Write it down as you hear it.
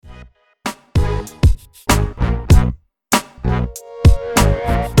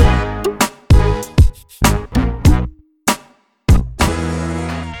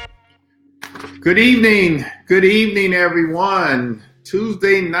Good evening, everyone.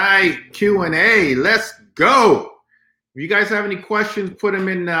 Tuesday night Q&A. Let's go. If you guys have any questions, put them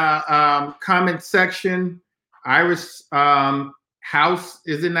in the comment section. Iris House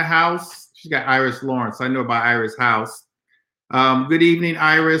is in the house. She's got Iris Lawrence. I know about Iris House. Good evening,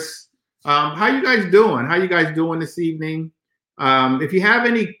 Iris. How you guys doing? How you guys doing this evening? If you have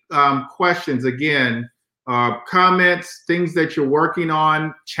any questions, again, comments, things that you're working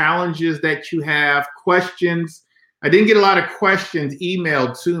on, challenges that you have, questions. I didn't get a lot of questions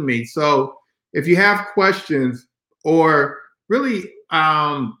emailed to me. So if you have questions or really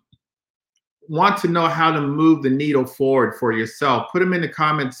want to know how to move the needle forward for yourself, put them in the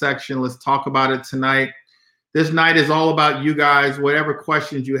comment section. Let's talk about it tonight. This night is all about you guys. Whatever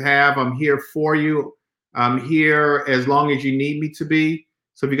questions you have, I'm here for you. I'm here as long as you need me to be.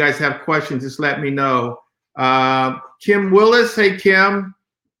 So if you guys have questions, just let me know. Kim Willis, hey Kim.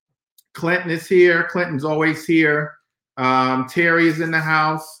 Clinton is here. Clinton's always here. Terry is in the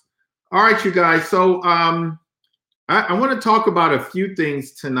house. All right, you guys. So I want to talk about a few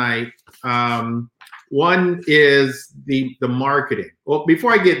things tonight. One is the marketing. Well,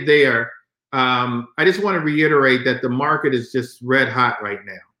 before I get there, I just want to reiterate that the market is just red hot right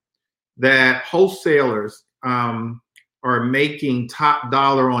now. That wholesalers are making top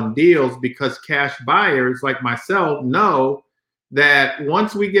dollar on deals because cash buyers like myself know that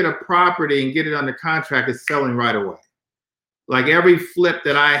once we get a property and get it under contract, it's selling right away. Like every flip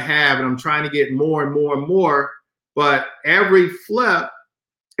that I have, and I'm trying to get more and more and more, but every flip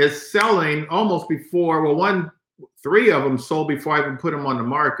is selling almost before, well, three of them sold before I even put them on the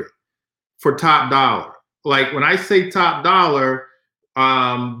market for top dollar. Like when I say top dollar,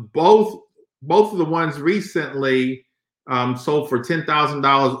 both of the ones recently sold for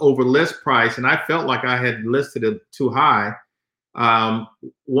 $10,000 over list price, and I felt like I had listed it too high.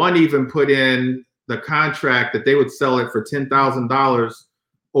 One even put in the contract that they would sell it for $10,000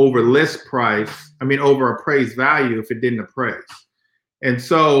 over list price. I mean, over appraised value if it didn't appraise. And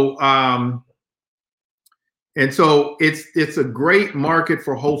so it's a great market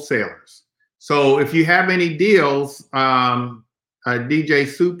for wholesalers. So if you have any deals, DJ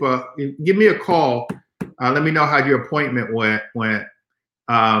Super, give me a call. Let me know how your appointment went. Let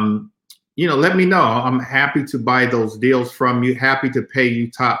me know. I'm happy to buy those deals from you. Happy to pay you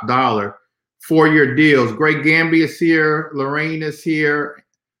top dollar for your deals. Greg Gamby is here. Lorraine is here.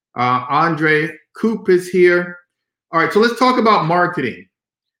 Andre Coop is here. All right, so let's talk about marketing.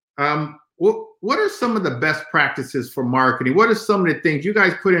 What are some of the best practices for marketing? What are some of the things you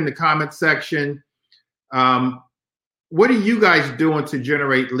guys put in the comment section? What are you guys doing to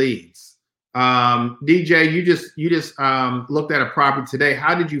generate leads? DJ, you just looked at a property today.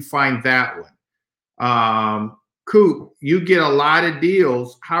 How did you find that one? Coop, you get a lot of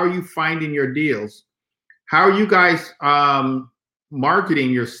deals. How are you finding your deals? How are you guys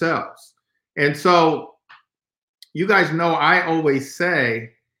marketing yourselves? And so you guys know I always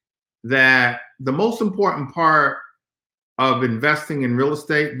say that the most important part of investing in real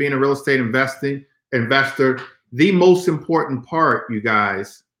estate, being a real estate investor, the most important part, you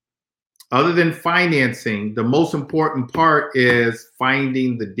guys, other than financing, the most important part is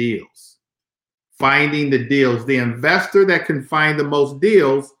finding the deals. Finding the deals. The investor that can find the most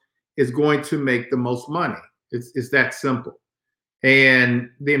deals is going to make the most money. It's that simple.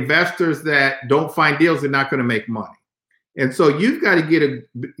 And the investors that don't find deals are not going to make money. And so you've got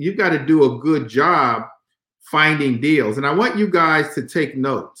to do a good job finding deals. And I want you guys to take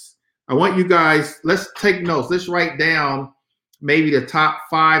notes. Let's take notes. Let's write down maybe the top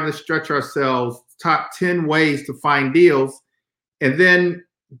 5, let's stretch ourselves, top 10 ways to find deals, and then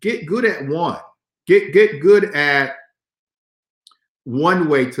get good at one. Get good at one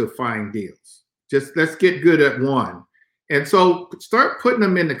way to find deals. Just let's get good at one. And so start putting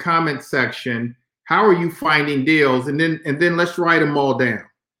them in the comment section. How are you finding deals? And then let's write them all down.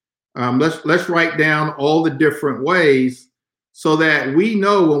 Let's write down all the different ways so that we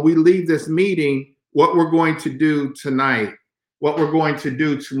know when we leave this meeting what we're going to do tonight, what we're going to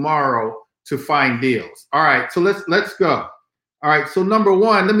do tomorrow to find deals. All right, so let's go. All right, so number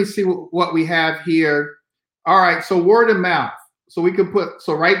one, let me see what we have here. All right, so word of mouth. So we can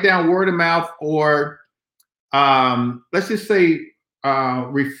write down word of mouth, or let's just say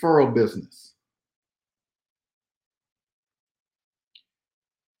referral business.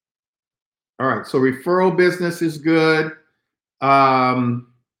 All right, so referral business is good. So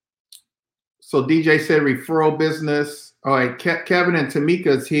DJ said referral business. All right, Kevin and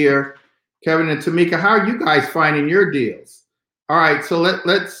Tamika's here. Kevin and Tamika, how are you guys finding your deals? All right, so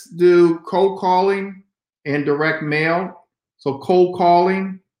let's do cold calling and direct mail. So cold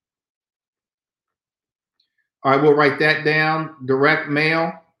calling. All right, we'll write that down. Direct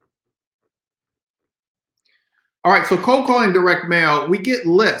mail. All right, so cold calling, direct mail, we get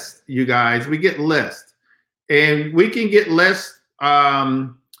lists, you guys. We get lists. And we can get lists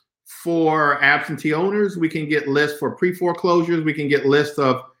for absentee owners. We can get lists for pre-foreclosures. We can get lists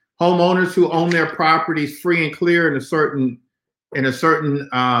of homeowners who own their properties free and clear in a certain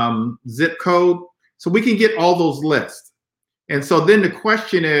zip code. So we can get all those lists. And so then the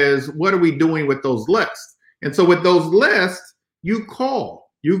question is, what are we doing with those lists? And so with those lists, you call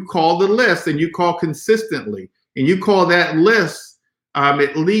the list, and you call consistently, and you call that list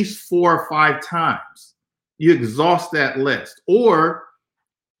at least 4 or 5 times. You exhaust that list, or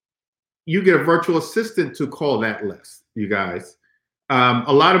you get a virtual assistant to call that list, you guys.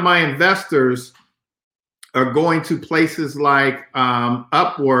 A lot of my investors are going to places like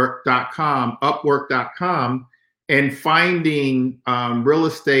Upwork.com, and finding real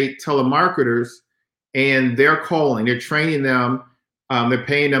estate telemarketers, and they're training them. They're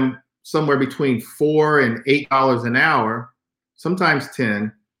paying them somewhere between $4 and $8 an hour, sometimes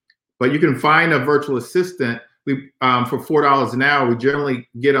 10. But you can find a virtual assistant for $4 an hour. We generally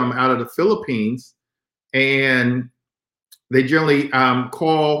get them out of the Philippines, and they generally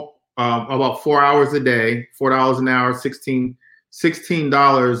call about 4 hours a day, $4 an hour,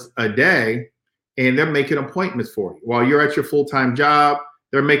 $16 a day, and they're making appointments for you. While you're at your full-time job,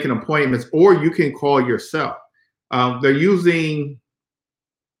 they're making appointments, or you can call yourself. They're using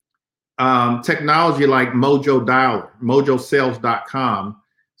technology like Mojo Dialer, mojosales.com,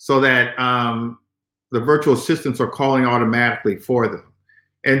 so that the virtual assistants are calling automatically for them.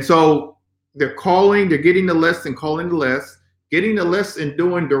 And so they're getting the list and calling the list, getting the list and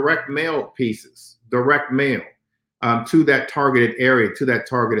doing direct mail pieces, direct mail to that targeted area, to that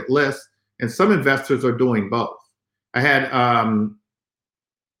targeted list. And some investors are doing both. I had an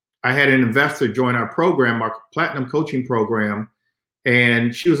investor join our program, our platinum coaching program,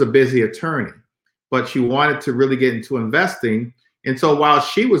 and she was a busy attorney, but she wanted to really get into investing. And so while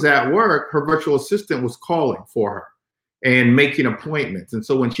she was at work, her virtual assistant was calling for her and making appointments. And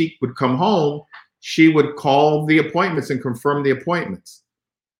so when she would come home, she would call the appointments and confirm the appointments.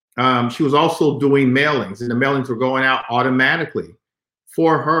 She was also doing mailings, and the mailings were going out automatically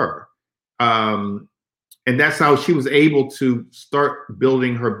for her. And that's how she was able to start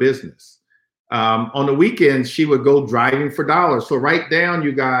building her business. On the weekends, she would go driving for dollars. So write down,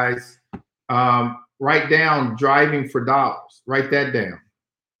 you guys, write down driving for dollars. Write that down.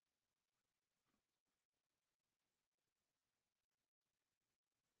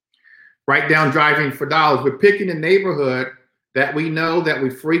 Write down driving for dollars. We're picking a neighborhood that we know, that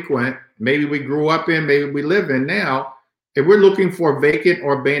we frequent. Maybe we grew up in, maybe we live in now. And we're looking for vacant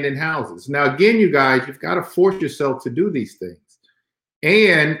or abandoned houses. Now, again, you guys, you've got to force yourself to do these things.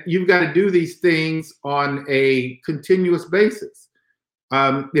 And you've got to do these things on a continuous basis.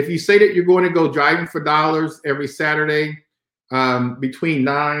 If you say that you're going to go driving for dollars every Saturday between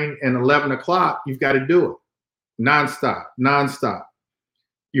 9 and 11 o'clock, you've got to do it nonstop.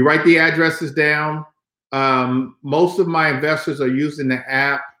 You write the addresses down. Most of my investors are using the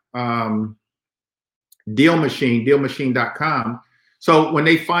app Deal Machine, dealmachine.com. So when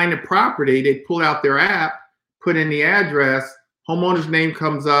they find a property, they pull out their app, put in the address, homeowner's name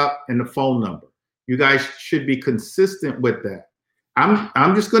comes up, and the phone number. You guys should be consistent with that.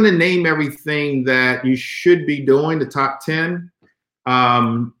 I'm just going to name everything that you should be doing, the top 10.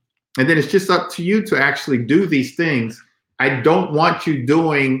 And then it's just up to you to actually do these things. I don't want you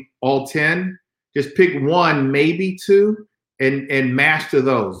doing all 10. Just pick 1, maybe 2, and master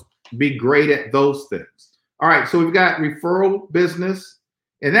those. Be great at those things. All right, so we've got referral business.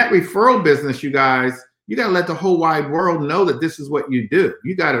 And that referral business, you guys, you got to let the whole wide world know that this is what you do.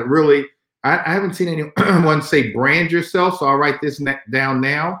 You got to really, I haven't seen anyone say brand yourself, so I'll write this down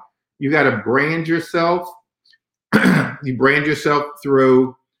now. You got to brand yourself. You brand yourself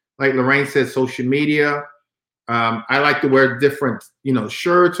through, like Lorraine said, social media. I like to wear different,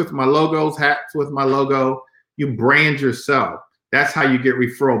 shirts with my logos, hats with my logo. You brand yourself. That's how you get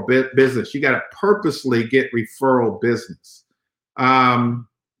referral business. You got to purposely get referral business. All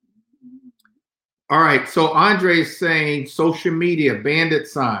right. So Andre is saying social media, bandit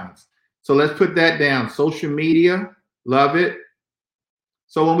signs. So let's put that down. Social media. Love it.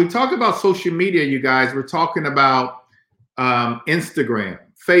 So when we talk about social media, you guys, we're talking about Instagram,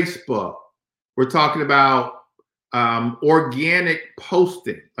 Facebook. We're talking about organic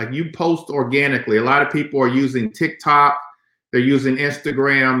posting. Like you post organically. A lot of people are using TikTok. They're using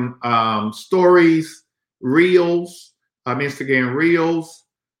Instagram stories, reels, Instagram reels,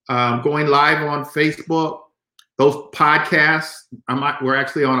 going live on Facebook. Those podcasts, we're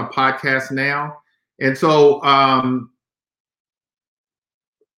actually on a podcast now. And so,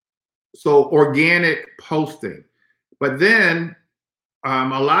 so organic posting. But then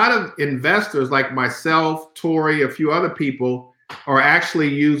a lot of investors like myself, Tori, a few other people are actually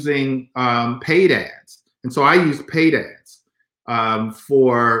using paid ads. And so I use paid ads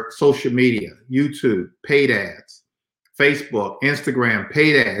for social media, YouTube, paid ads, Facebook, Instagram,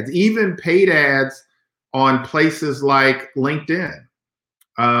 paid ads, even paid ads on places like LinkedIn,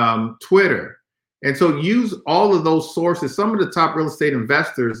 Twitter. And so use all of those sources. Some of the top real estate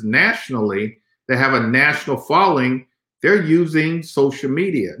investors nationally that have a national following, they're using social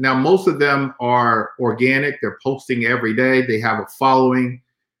media. Now, most of them are organic. They're posting every day. They have a following.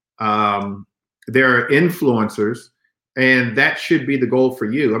 They're influencers. And that should be the goal for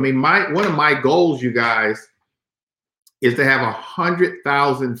you. I mean, one of my goals, you guys, is to have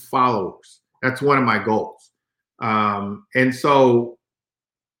 100,000 followers. That's one of my goals. And so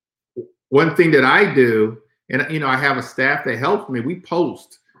one thing that I do, and I have a staff that helps me, we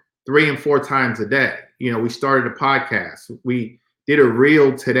post 3 and 4 times a day. We started a podcast. We did a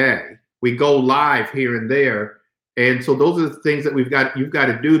reel today. We go live here and there. And so those are the things that you've got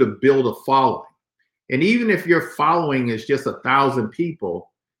to do to build a following. And even if your following is just 1,000 people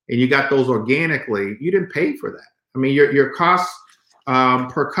and you got those organically, you didn't pay for that. I mean, your cost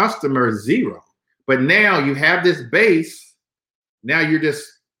per customer is 0. But now you have this base. Now you're just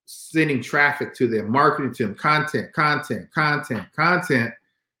sending traffic to them, marketing to them, content.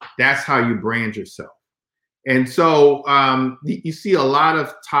 That's how you brand yourself. And so you see a lot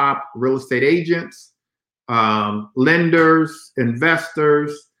of top real estate agents, lenders,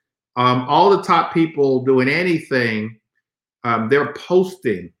 investors, all the top people doing anything. They're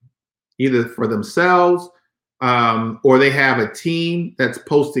posting either for themselves or they have a team that's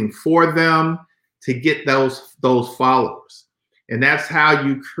posting for them to get those followers. And that's how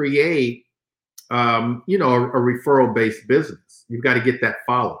you create, a referral-based business. You've got to get that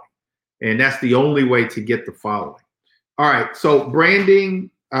following. And that's the only way to get the following. All right, so branding,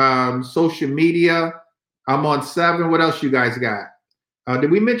 social media. I'm on 7. What else you guys got?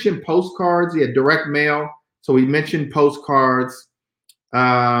 Did we mention postcards? Yeah, direct mail. So we mentioned postcards,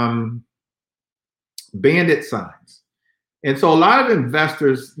 bandit signs. And so a lot of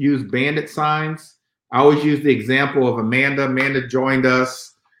investors use bandit signs. I always use the example of Amanda. Amanda joined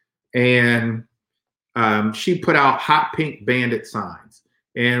us and she put out hot pink bandit signs.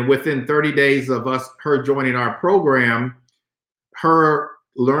 And within 30 days of her joining our program, her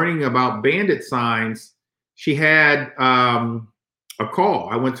learning about bandit signs, she had a call.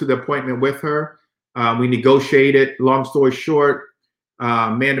 I went to the appointment with her. We negotiated. Long story short,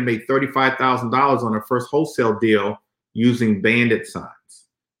 Amanda made $35,000 on her first wholesale deal using bandit signs.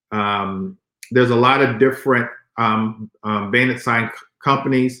 There's a lot of different bandit sign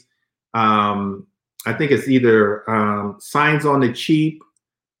companies. I think it's either Signs on the Cheap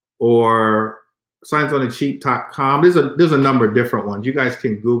or signsonthecheap.com. There's a number of different ones. You guys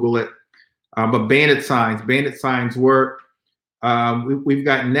can Google it. But bandit signs work. We've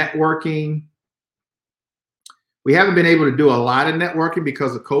got networking. We haven't been able to do a lot of networking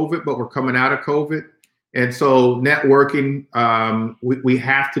because of COVID, but we're coming out of COVID. And so networking, we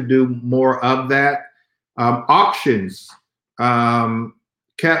have to do more of that. Auctions, Kevin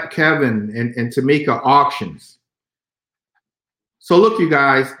and Tamika, auctions. So look, you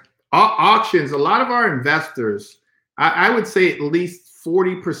guys, auctions, a lot of our investors, I would say at least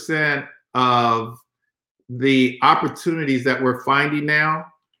 40% of the opportunities that we're finding now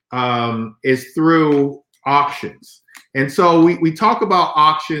is through auctions. And so we talk about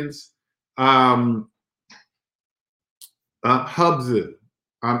auctions, Hubzu, Hubzu,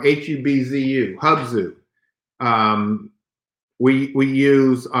 Hubzu. We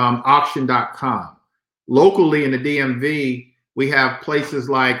use auction.com. Locally in the DMV, we have places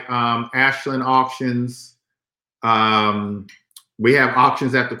like Ashland Auctions. We have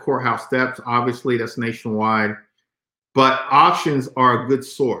auctions at the courthouse steps. Obviously, that's nationwide. But auctions are a good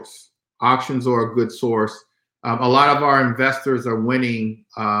source. Auctions are a good source. A lot of our investors are winning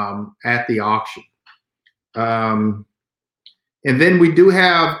at the auction. And then we do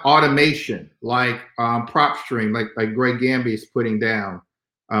have automation like PropStream, like Greg Gamby is putting down.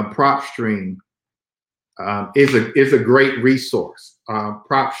 PropStream is a great resource.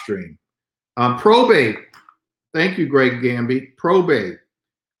 PropStream. Probate. Thank you, Greg Gamby. Probate.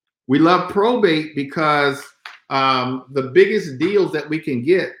 We love probate because the biggest deals that we can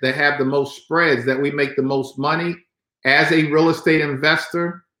get that have the most spreads, that we make the most money, as a real estate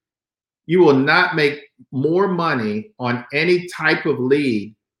investor, you will not make more money on any type of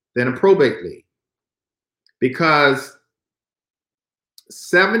lead than a probate lead, because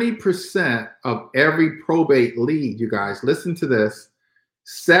 70% of every probate lead, you guys, listen to this,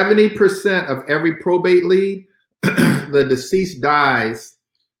 70% of every probate lead, the deceased dies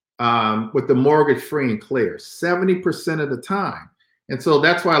with the mortgage free and clear, 70% of the time. And so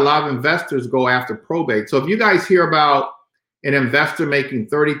that's why a lot of investors go after probate. So if you guys hear about an investor making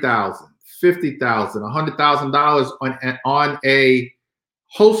 $30,000, $50,000, $100,000 on a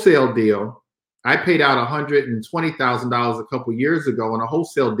wholesale deal, I paid out $120,000 a couple years ago on a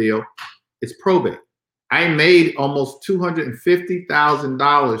wholesale deal. It's probate. I made almost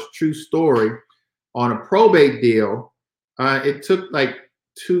 $250,000, true story, on a probate deal. It took like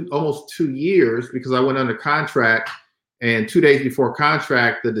almost 2 years because I went under contract, and 2 days before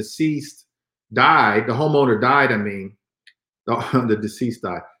contract, the deceased died. The homeowner died. I mean, the deceased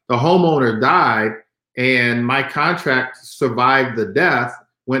died. The homeowner died, and my contract survived the death.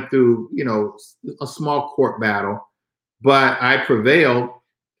 Went through, a small court battle, but I prevailed.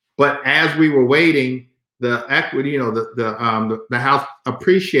 But as we were waiting, the equity, the house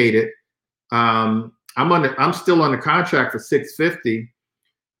appreciated. I'm still under contract for $650.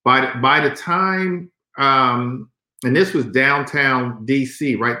 By the time, and this was downtown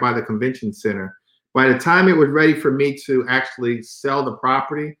DC, right by the convention center. By the time it was ready for me to actually sell the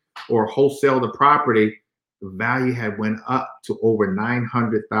property or wholesale the property, the value had went up to over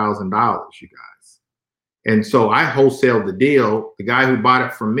 $900,000, you guys. And so I wholesaled the deal. The guy who bought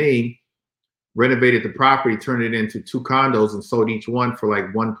it from me renovated the property, turned it into 2 condos, and sold each one for like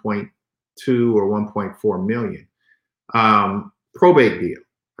 1.2 or 1.4 million. Probate deal,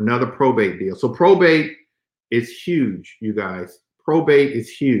 another probate deal. So probate is huge, you guys. Probate is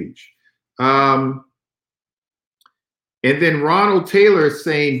huge. And then Ronald Taylor is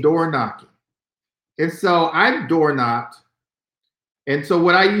saying door knocking. And so I've door knocked. And so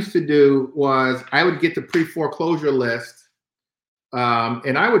what I used to do was I would get the pre-foreclosure list,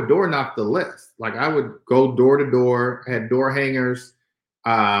 and I would door knock the list. Like I would go door to door, had door hangers,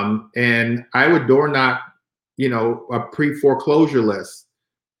 and I would door knock, a pre-foreclosure list,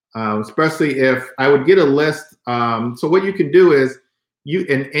 especially if I would get a list. So what you can do is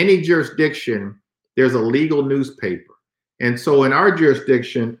in any jurisdiction, there's a legal newspaper. And so in our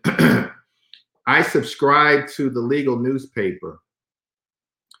jurisdiction, I subscribe to the legal newspaper,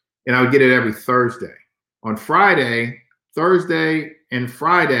 and I would get it every Thursday. On Thursday and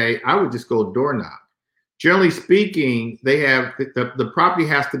Friday, I would just go door knock. Generally speaking, they have the property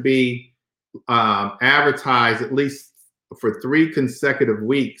has to be advertised at least for 3 consecutive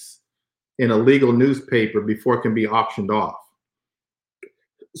weeks in a legal newspaper before it can be auctioned off.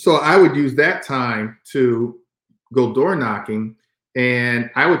 So I would use that time to go door knocking, and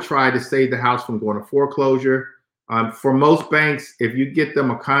I would try to save the house from going to foreclosure. For most banks, if you get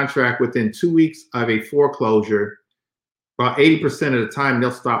them a contract within 2 weeks of a foreclosure, about 80% of the time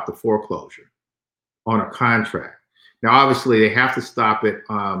they'll stop the foreclosure on a contract. Now, obviously, they have to stop it.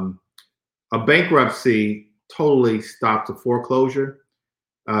 A bankruptcy totally stops the foreclosure.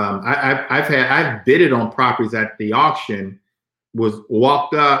 I've bidded on properties at the auction,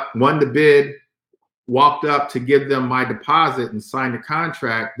 won the bid, walked up to give them my deposit and signed the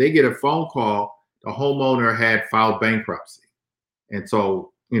contract. They get a phone call. The homeowner had filed bankruptcy. And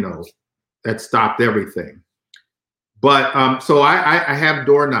so, that stopped everything. But so I have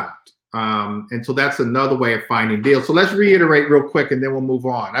door knocked. And so that's another way of finding deals. So let's reiterate real quick and then we'll move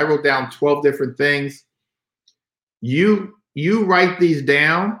on. I wrote down 12 different things. You write these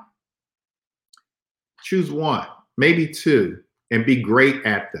down, choose 1, maybe 2, and be great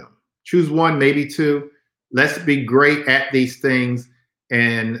at them. Choose 1, maybe 2. Let's be great at these things.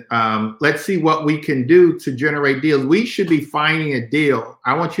 And let's see what we can do to generate deals. We should be finding a deal.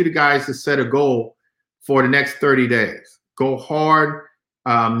 I want you guys to set a goal for the next 30 days. Go hard,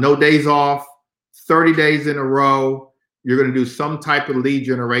 no days off, 30 days in a row. You're going to do some type of lead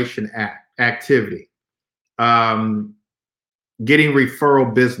generation activity. Getting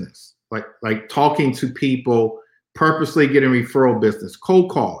referral business, like talking to people, purposely getting referral business,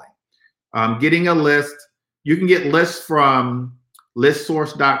 cold calling, getting a list. You can get lists from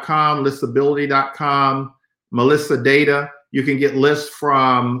listsource.com, listability.com, Melissa Data. You can get lists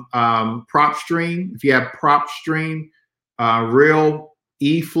from PropStream. If you have PropStream, Real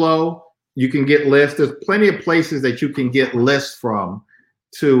eFlow, you can get lists. There's plenty of places that you can get lists from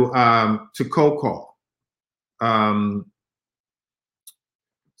to cold call.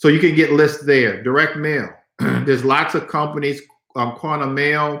 So you can get lists there. Direct mail. There's lots of companies, Quantum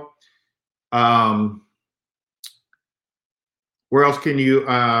Mail. Where else can you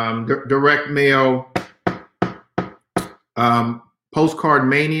direct mail? Postcard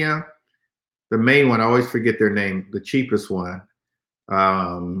Mania, the main one. I always forget their name. The cheapest one.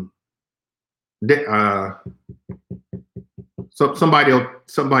 So somebody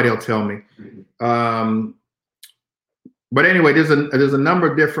will tell me. But anyway, there's a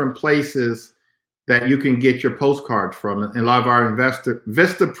number of different places that you can get your postcards from, and a lot of our investor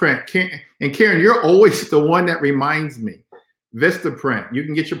Vistaprint. And Karen, you're always the one that reminds me. Vistaprint. You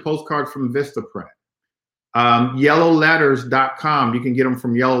can get your postcards from Vistaprint. Yellowletters.com. You can get them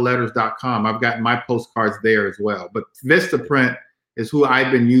from yellowletters.com. I've got my postcards there as well. But Vistaprint is who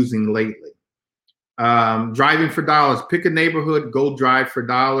I've been using lately. Driving for dollars. Pick a neighborhood, go drive for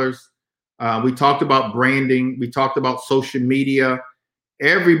dollars. We talked about branding. We talked about social media.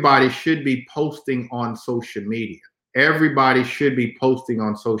 Everybody should be posting on social media. Everybody should be posting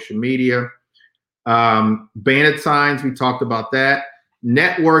on social media. Bandit signs, we talked about that.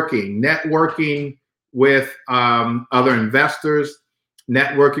 Networking with other investors,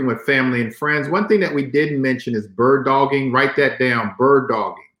 networking with family and friends. One thing that we didn't mention is bird dogging. Write that down, bird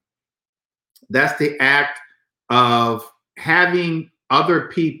dogging. That's the act of having other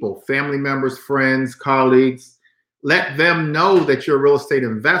people, family members, friends, colleagues, let them know that you're a real estate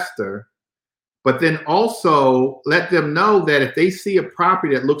investor, but then also let them know that if they see a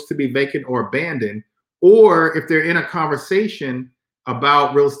property that looks to be vacant or abandoned, or if they're in a conversation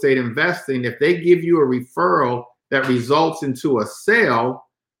about real estate investing, if they give you a referral that results into a sale,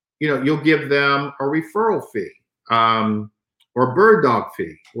 you'll give them a referral fee or bird dog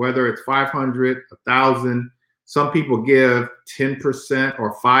fee, whether it's $500, $1,000. Some people give 10%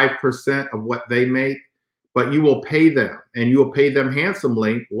 or 5% of what they make, but you will pay them, and you will pay them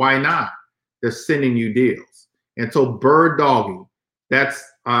handsomely. Why not? They're sending you deals. And so bird dogging, that's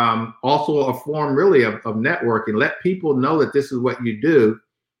also a form really of networking. Let people know that this is what you do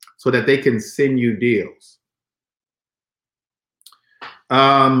so that they can send you deals.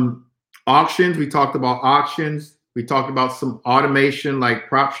 Auctions, we talked about auctions. We talked about some automation like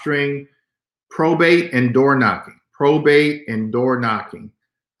PropStream, probate and door knocking. Probate and door knocking.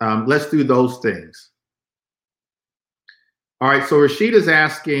 Let's do those things. All right, so Rashida's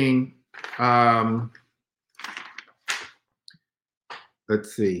asking,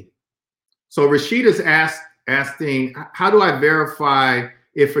 let's see. So Rashida's asking, how do I verify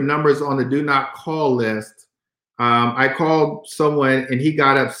if a number is on the do not call list? I called someone and he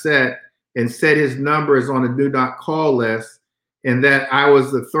got upset and said his number is on the do not call list and that I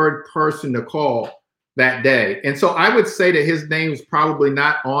was the third person to call that day. And so I would say that his name is probably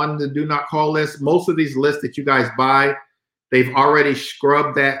not on the do not call list. Most of these lists that you guys buy, they've already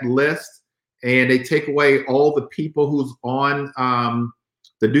scrubbed that list and they take away all the people who's on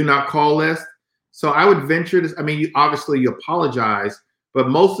the do not call list. So I would venture this. I mean, obviously you apologize, but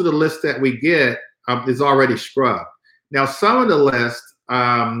most of the list that we get is already scrubbed. Now, some of the lists,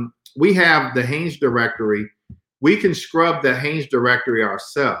 we have the Haynes directory. We can scrub the Haynes directory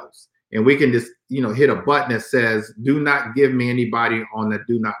ourselves, and we can just, hit a button that says, do not give me anybody on the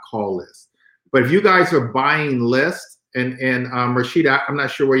do not call list. But if you guys are buying lists, and Rashida, I'm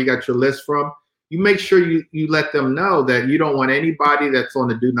not sure where you got your list from, you make sure you let them know that you don't want anybody that's on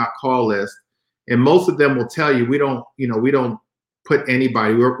the do not call list. And most of them will tell you, we don't put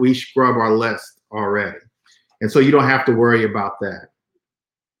anybody, we scrub our list already. And so you don't have to worry about that.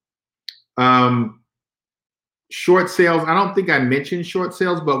 Short sales, I don't think I mentioned short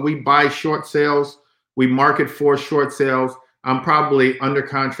sales, but we buy short sales. We market for short sales. I'm probably under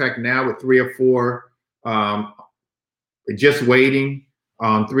contract now with 3 or 4, just waiting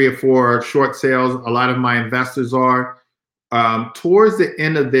on 3 or 4 short sales. A lot of my investors are. Towards the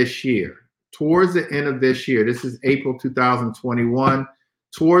end of this year, this is April 2021,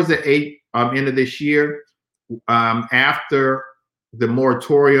 towards the end of this year, after the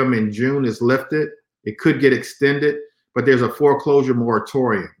moratorium in June is lifted, it could get extended, but there's a foreclosure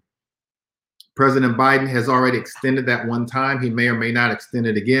moratorium. President Biden has already extended that one time. He may or may not extend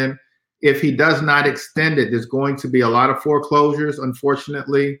it again. If he does not extend it, there's going to be a lot of foreclosures,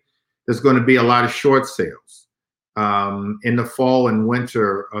 unfortunately. There's going to be a lot of short sales in the fall and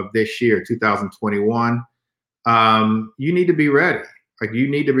winter of this year, 2021. You need to be ready. You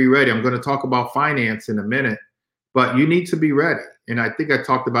need to be ready. I'm going to talk about finance in a minute, but you need to be ready. And I think I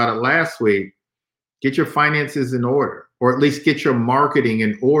talked about it last week. Get your finances in order, or at least get your marketing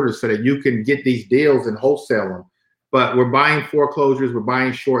in order so that you can get these deals and wholesale them. But we're buying foreclosures, we're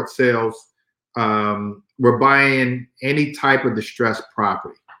buying short sales, we're buying any type of distressed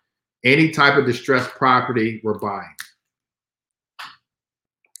property. Any type of distressed property we're buying.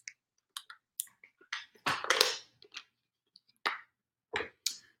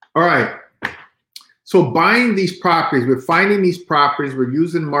 All right. So buying these properties, we're finding these properties, we're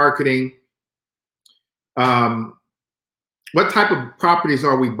using marketing. What type of properties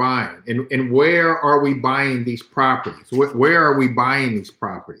are we buying, and where are we buying these properties? Where are we buying these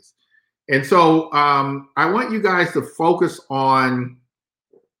properties? And so I want you guys to focus on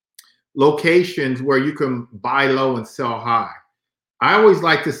locations where you can buy low and sell high. I always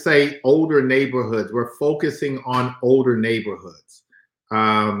like to say older neighborhoods. We're focusing on older neighborhoods,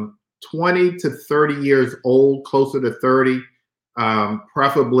 20 to 30 years old, closer to 30,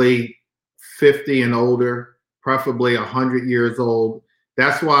 preferably 50 and older, preferably 100 years old.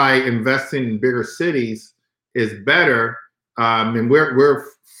 That's why investing in bigger cities is better. And we're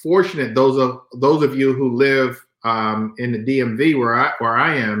fortunate, those of you who live in the DMV where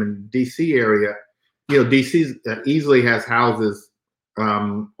I am, in the DC area. You know, DC easily has houses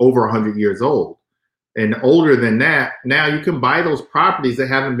over 100 years old and older than that. Now you can buy those properties that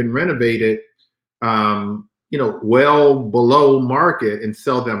haven't been renovated, you know, well below market and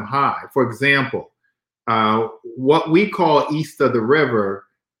sell them high. For example, what we call east of the river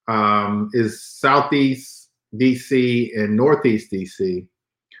is Southeast DC and Northeast DC.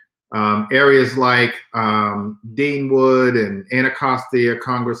 Areas like Deanwood and Anacostia,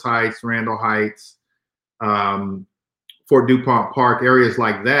 Congress Heights, Randall Heights, Fort DuPont Park, areas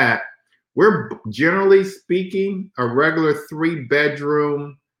like that. We're generally speaking a regular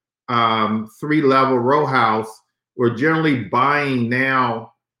 3-bedroom, 3-level row house. We're generally buying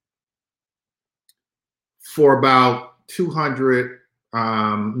now for about 200,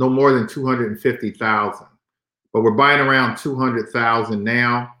 no more than 250,000. But we're buying around 200,000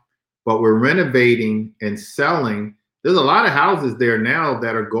 now. But we're renovating and selling. There's a lot of houses there now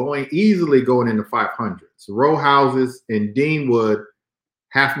that are easily going into 500s. Row houses in Deanwood,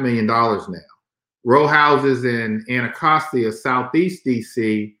 $500,000 now. Row houses in Anacostia, Southeast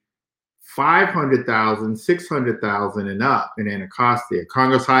DC, 500,000, 600,000 and up in Anacostia.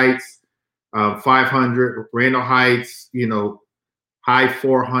 Congress Heights, 500. Randall Heights, you know, high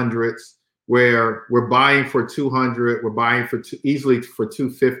 400s. Where we're buying for 200, we're buying for easily for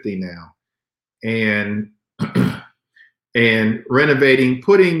 250 now, and and renovating,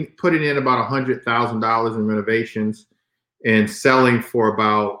 putting in about $100,000 in renovations, and selling for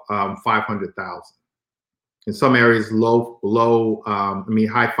about 500,000. In some areas,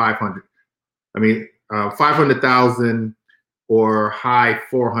 high 500. 500,000 or high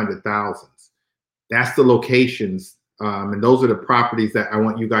 400,000s. That's the locations. And those are the properties that I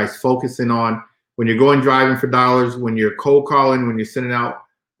want you guys focusing on when you're going driving for dollars, when you're cold calling, when you're sending out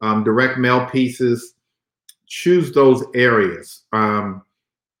direct mail pieces. Choose those areas,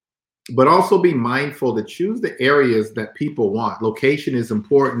 but also be mindful to choose the areas that people want. Location is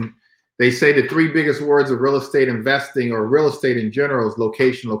important. They say the 3 biggest words of real estate investing or real estate in general is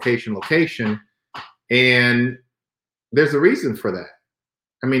location, location, location. And there's a reason for that.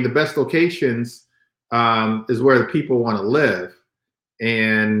 I mean, the best locations is where the people want to live,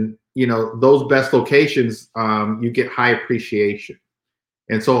 and you know, those best locations, you get high appreciation,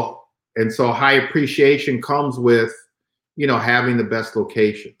 and so high appreciation comes with, you know, having the best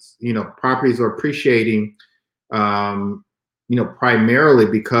locations. You know, properties are appreciating, you know, primarily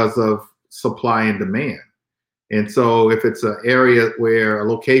because of supply and demand. And so if it's an area where a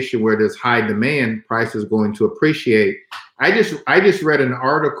location where there's high demand, price is going to appreciate. I just read an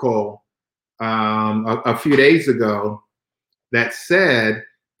article a few days ago that said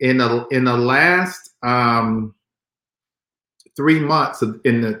in the last 3 months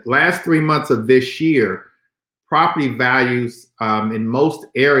of this year, property values in most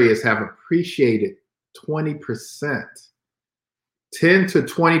areas have appreciated 20%, 10 to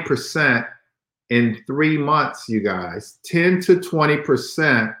 20% in 3 months, you guys. 10 to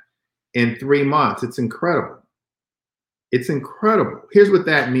 20% in 3 months. It's incredible. It's incredible. Here's what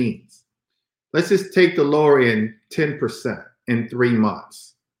that means. Let's just take the lower end, 10% in 3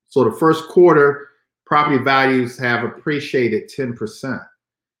 months. So the first quarter, property values have appreciated 10%.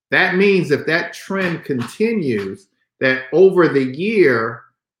 That means if that trend continues, that over the year,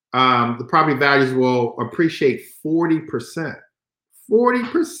 the property values will appreciate 40%.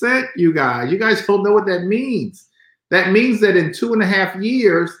 40%, you guys. You guys don't know what that means. That means that in 2.5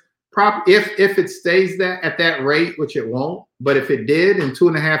 years, if it stays at that rate, which it won't, but if it did in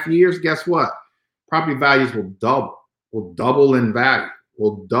 2.5 years, guess what? Property values will double in value,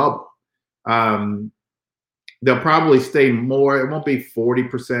 will double. They'll probably stay more. It won't be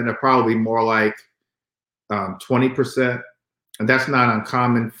 40%. It'll probably be more like 20%. And that's not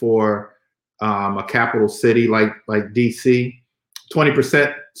uncommon for a capital city like DC.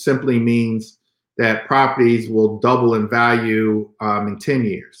 20% simply means that properties will double in value in 10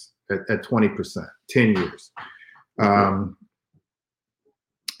 years at 20%, 10 years.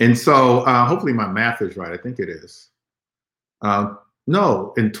 And so hopefully my math is right. I think it is.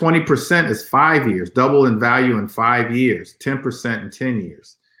 No, and 20% is 5 years, double in value in 5 years, 10% in 10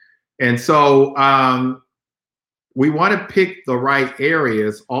 years. And so we want to pick the right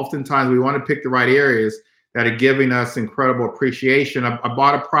areas. Oftentimes we want to pick the right areas that are giving us incredible appreciation. I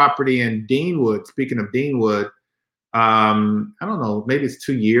bought a property in Deanwood. Speaking of Deanwood, I don't know, maybe it's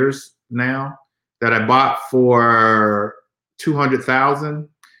 2 years now that I bought for $200,000.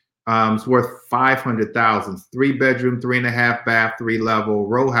 It's worth $500,000. 3-bedroom, 3.5 bath, 3-level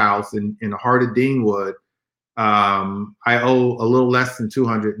row house in the heart of Deanwood. I owe a little less than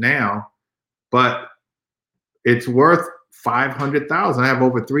 $200 now, but it's worth $500,000. I have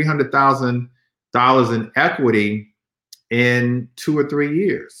over $300,000 in equity in 2 or 3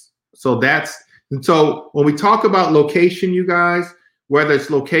 years. So so when we talk about location, you guys, whether it's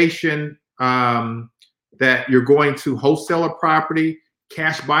location that you're going to wholesale a property,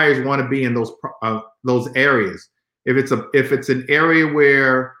 cash buyers want to be in those areas. If it's an area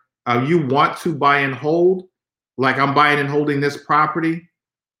where you want to buy and hold, like I'm buying and holding this property,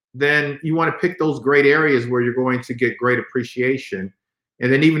 then you want to pick those great areas where you're going to get great appreciation.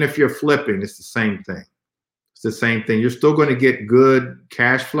 And then even if you're flipping, it's the same thing. It's the same thing. You're still going to get good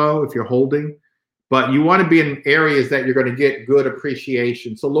cash flow if you're holding, but you want to be in areas that you're going to get good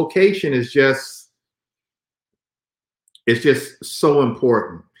appreciation. So location is just so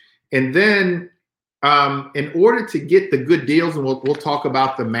important. And then in order to get the good deals, and we'll talk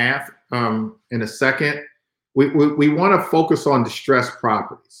about the math in a second, we want to focus on distressed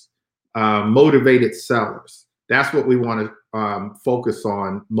properties, motivated sellers. That's what we want to focus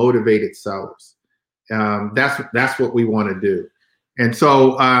on, motivated sellers. That's what we want to do. And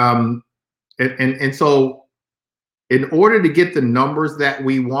so and so in order to get the numbers that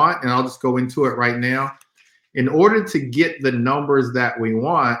we want, and I'll just go into it right now. In order to get the numbers that we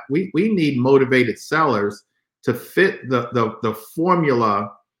want, we need motivated sellers to fit the formula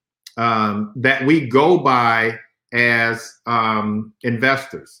that we go by as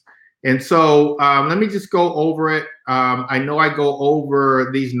investors. And so let me just go over it. I know I go over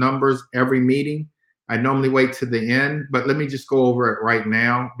these numbers every meeting. I normally wait to the end, but let me just go over it right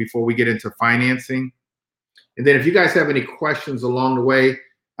now before we get into financing. And then if you guys have any questions along the way,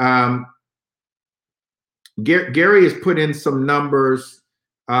 Gary has put in some numbers.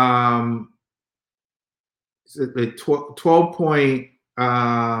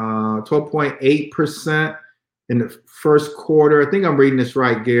 12.8% in the first quarter. I think I'm reading this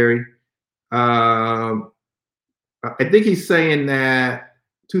right, Gary. I think he's saying that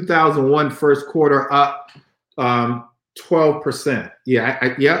 2001 first quarter up 12%.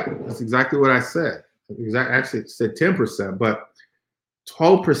 Yeah, yeah, that's exactly what I said. Actually, it said 10%, but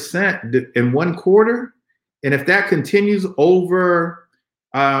 12% in one quarter. And if that continues over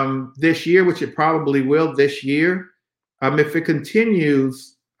this year, which it probably will this year, if it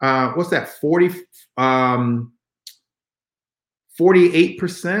continues, what's that,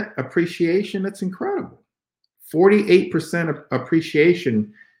 48% appreciation? That's incredible. 48%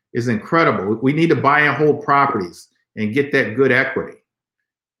 appreciation is incredible. We need to buy and hold properties and get that good equity.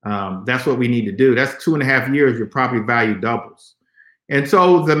 That's what we need to do. That's 2.5 years, your property value doubles. And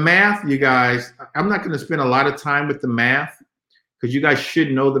so the math, you guys, I'm not going to spend a lot of time with the math because you guys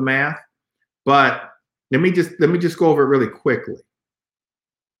should know the math, but let me just go over it really quickly.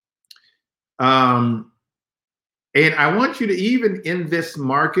 And I want you to, even in this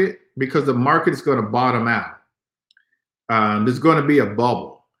market, because the market is going to bottom out, there's going to be a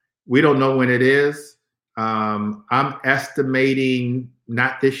bubble. We don't know when it is. I'm estimating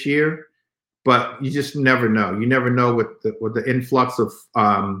not this year, but you just never know. You never know with the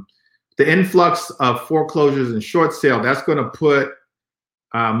influx of foreclosures and short sale. That's going to put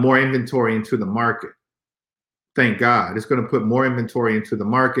more inventory into the market. Thank God, it's going to put more inventory into the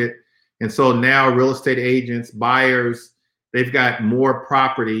market, and so now real estate agents, buyers, they've got more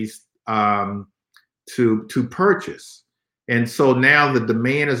properties to purchase, and so now the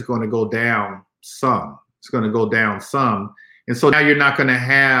demand is going to go down some. It's going to go down some, and so now you're not going to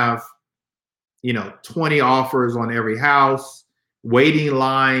have 20 offers on every house, waiting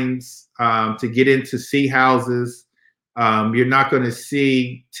lines to get in to see houses. You're not going to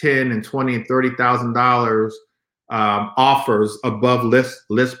see $10,000 and $20,000 and $30,000 offers above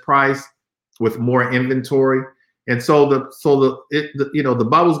list price with more inventory. And so the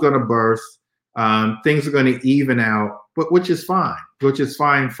bubble's going to burst. Things are going to even out, but which is fine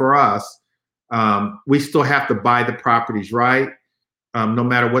for us. We still have to buy the properties right. no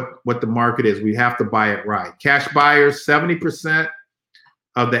matter what the market is. We have to buy it right. Cash buyers, 70%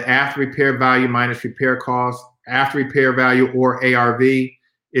 of the after repair value minus repair costs. After repair value, or ARV,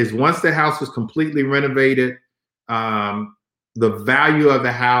 is once the house is completely renovated, the value of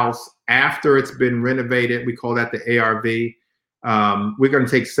the house after it's been renovated, we call that the ARV. We're going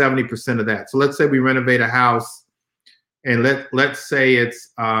to take 70% of that. So let's say we renovate a house, and let's say it's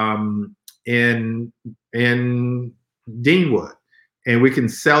in Deanwood, and we can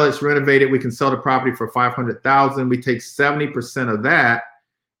sell it's renovated. We can sell the property for $500,000. We take 70% of that,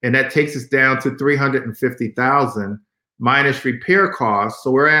 and that takes us down to $350,000 minus repair costs.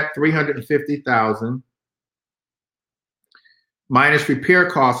 So we're at $350,000 minus repair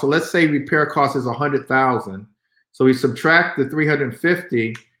costs. So let's say repair cost is $100,000. So we subtract the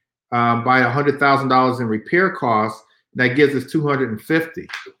 350 by $100,000 in repair costs. That gives us 250.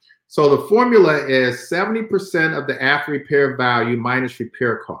 So the formula is 70% of the after repair value minus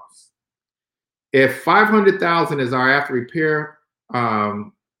repair costs. If 500,000 is our after repair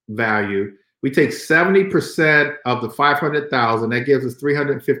value, we take 70% of the 500,000. That gives us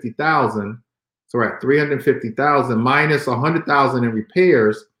 350,000. So we're at 350,000 minus 100,000 in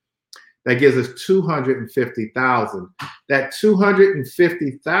repairs. That gives us 250,000. That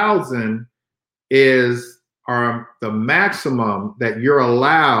 250,000 is the maximum that you're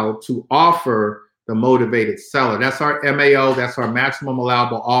allowed to offer the motivated seller. That's our MAO. That's our maximum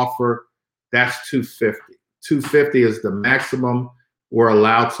allowable offer. That's 250. 250 is the maximum we're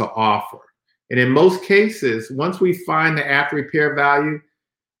allowed to offer. And in most cases, once we find the after repair value,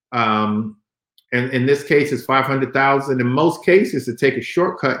 and in this case it's 500,000. In most cases, to take a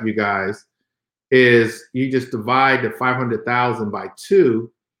shortcut, you guys, is you just divide the 500,000 by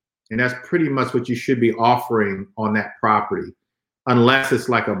 2, and that's pretty much what you should be offering on that property, unless it's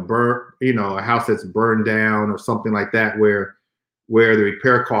like a house that's burned down or something like that, where the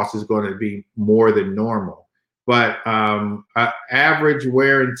repair cost is going to be more than normal. But average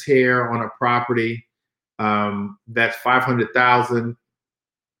wear and tear on a property, that's 500,000.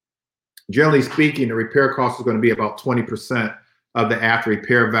 Generally speaking, the repair cost is going to be about 20% of the after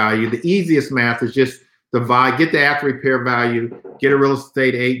repair value. The easiest math is just divide, get the after repair value, get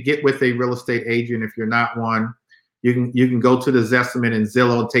with a real estate agent if you're not one. You can go to the Zestimate and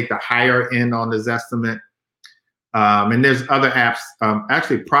Zillow and take the higher end on the Zestimate. And there's other apps.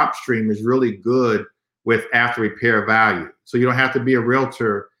 Actually, PropStream is really good with after repair value. So you don't have to be a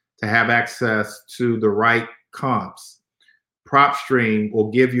realtor to have access to the right comps. PropStream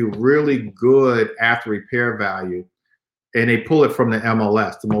will give you really good after repair value, and they pull it from the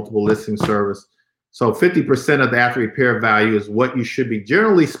MLS, the multiple listing service. So 50% of the after repair value is what you should be,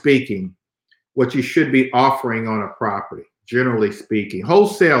 generally speaking, what you should be offering on a property, generally speaking.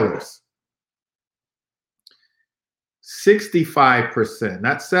 Wholesalers, 65%,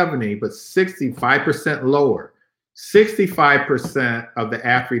 not 70, but 65% lower. 65% of the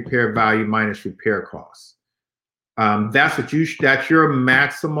after repair value minus repair costs. That's your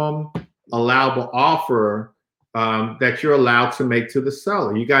maximum allowable offer that you're allowed to make to the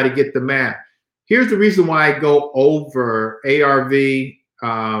seller. You got to get the math. Here's the reason why I go over ARV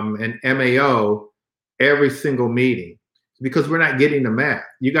and MAO every single meeting, because we're not getting the math.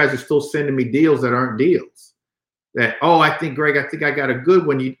 You guys are still sending me deals that aren't deals. That, I think, Greg, I got a good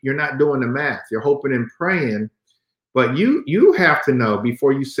one. You're not doing the math. You're hoping and praying. But you have to know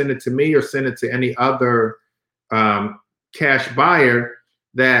before you send it to me or send it to any other cash buyer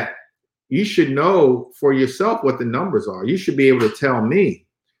that you should know for yourself what the numbers are. You should be able to tell me.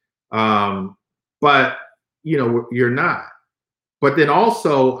 But you're not. But then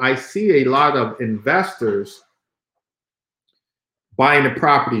also I see a lot of investors buying the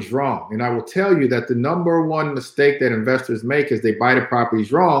properties wrong. And I will tell you that the number one mistake that investors make is they buy the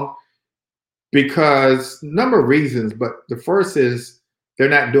properties wrong because number of reasons, but the first is they're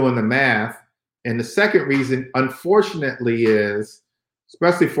not doing the math. And the second reason, unfortunately, is,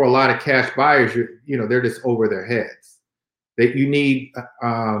 especially for a lot of cash buyers, they're just over their heads. That you need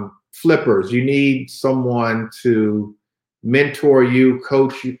flippers. You need someone to mentor you,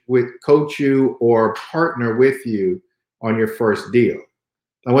 coach you, or partner with you on your first deal.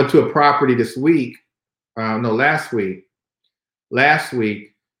 I went to a property last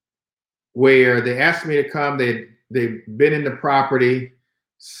week, where they asked me to come. They've been in the property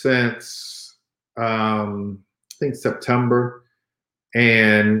since I think September,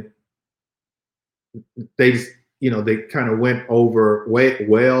 and they kind of went over way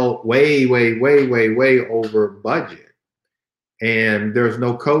over budget. And there was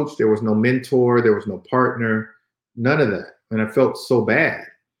no coach, there was no mentor, there was no partner, none of that. And I felt so bad.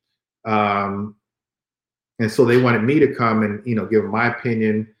 And And so they wanted me to come and, give my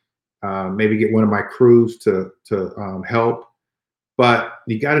opinion, maybe get one of my crews to help. But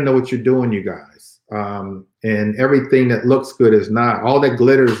you got to know what you're doing, you guys. And everything that looks good is not, all that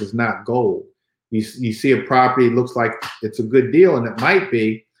glitters is not gold. You see a property, it looks like it's a good deal, and it might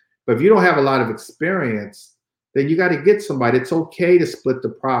be, but if you don't have a lot of experience, then you got to get somebody. It's okay to split the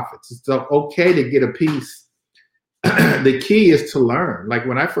profits. It's okay to get a piece. The key is to learn. Like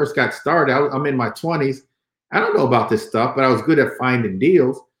when I first got started, I'm in my 20s. I don't know about this stuff, but I was good at finding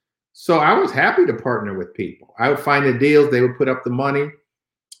deals. So I was happy to partner with people. I would find the deals, they would put up the money,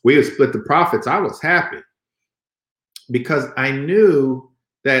 we would split the profits. I was happy because I knew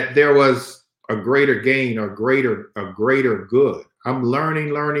that there was a greater gain or a greater good. I'm learning.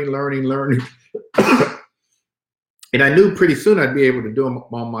 And I knew pretty soon I'd be able to do them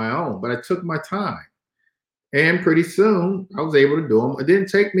on my own, but I took my time. And pretty soon I was able to do them. It didn't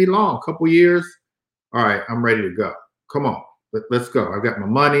take me long, a couple years. All right, I'm ready to go. Come on, let's go. I've got my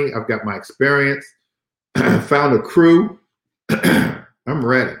money. I've got my experience. Found a crew. I'm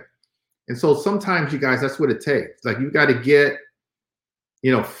ready. And so sometimes, you guys, that's what it takes. Like you got to get,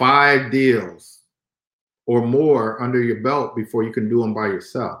 5 deals or more under your belt before you can do them by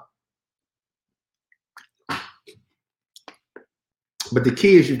yourself. But the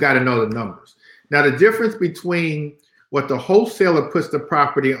key is you've got to know the numbers. Now, the difference between what the wholesaler puts the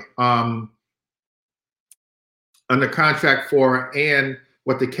property under contract for and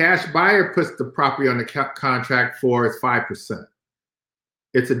what the cash buyer puts the property under contract for is 5%.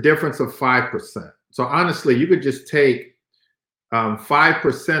 It's a difference of 5%. So honestly, you could just take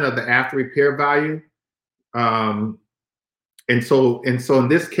 5% of the after repair value. And so in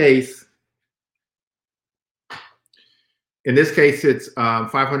this case, it's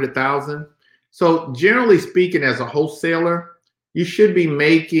 500,000. So generally speaking, as a wholesaler, you should be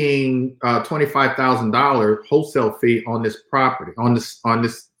making $25,000 wholesale fee on this property, on this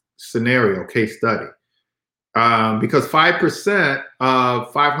scenario case study, because 5%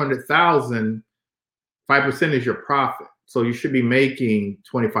 of 500,000, 5% is your profit. So you should be making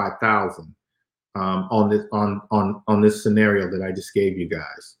 25,000 on this scenario that I just gave you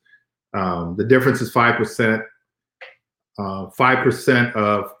guys. The difference is 5%. 5%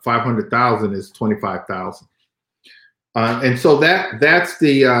 of 500,000 is 25,000. And so that's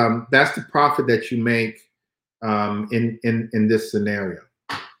the profit that you make in this scenario.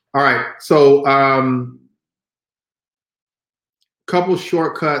 All right, so couple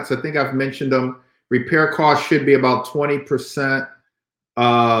shortcuts. I think I've mentioned them. Repair costs should be about 20%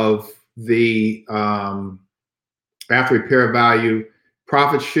 of the after repair value.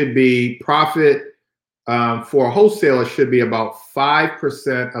 Profit for a wholesaler should be about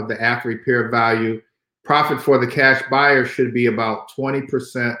 5% of the after repair value. Profit for the cash buyer should be about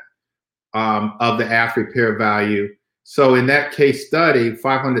 20% of the after repair value. So in that case study,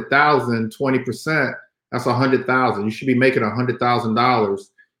 500,000, 20%, that's 100,000. You should be making $100,000.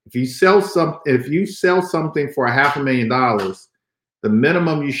 If you sell something for $500,000, the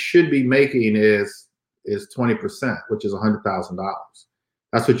minimum you should be making is 20%, which is $100,000.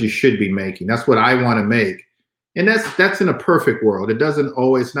 That's what you should be making. That's what I want to make. And that's in a perfect world.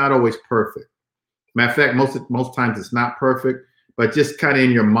 It's not always perfect. Matter of fact, most times it's not perfect, but just kind of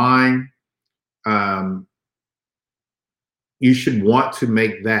in your mind, you should want to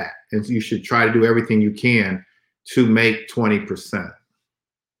make that. And you should try to do everything you can to make 20%.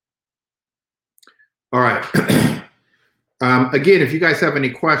 All right. Again, if you guys have any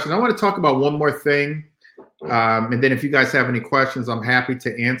questions, I want to talk about one more thing. And then if you guys have any questions, I'm happy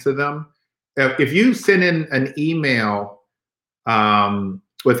to answer them. If you send in an email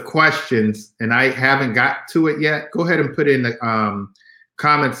with questions and I haven't got to it yet, go ahead and put it in the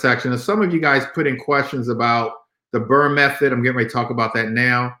comment section. And some of you guys put in questions about the BRRRR method. I'm getting ready to talk about that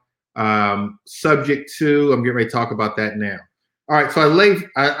now. Subject to, I'm getting ready to talk about that now. All right, so I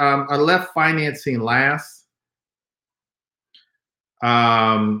left financing last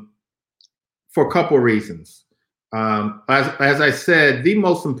for a couple of reasons. As I said, the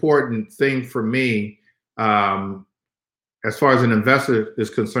most important thing for me, as far as an investor is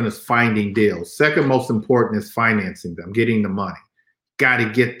concerned, is finding deals. Second most important is financing them, getting the money. Got to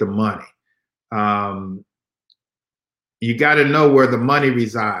get the money. You got to know where the money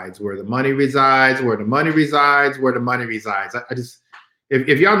resides, where the money resides. I just,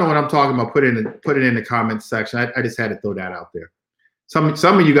 if y'all know what I'm talking about, put it in the comments section. I just had to throw that out there.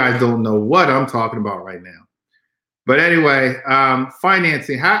 Some of you guys don't know what I'm talking about right now. But anyway,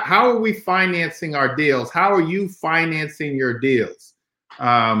 financing. How are we financing our deals? How are you financing your deals?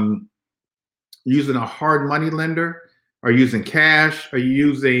 Using a hard money lender? Are you using cash? Are you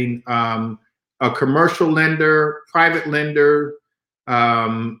using a commercial lender, private lender?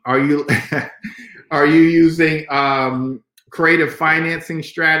 Are you are you using creative financing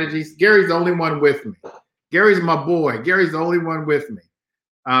strategies? Gary's the only one with me. Gary's my boy. Gary's the only one with me.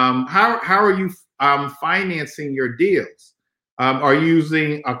 How are you financing your deals? Are you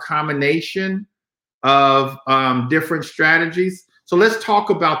using a combination of different strategies? So let's talk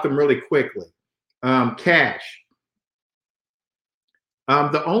about them really quickly. Cash.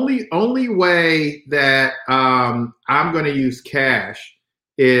 The only way that I'm going to use cash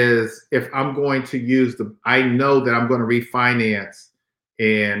is if I'm going to use I know that I'm going to refinance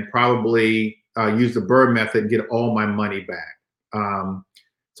and probably use the BRRRR method and get all my money back.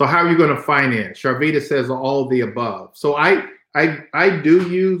 So how are you going to finance? Sharvita says all of the above. So I do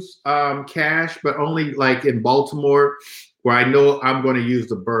use cash, but only like in Baltimore, where I know I'm going to use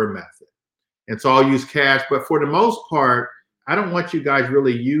the BRRRR method. And so I'll use cash. But for the most part, I don't want you guys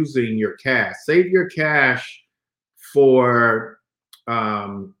really using your cash. Save your cash for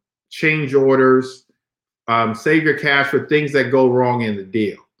change orders. Save your cash for things that go wrong in the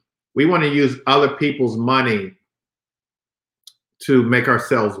deal. We want to use other people's money to make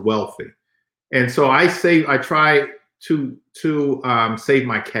ourselves wealthy. And so I try to save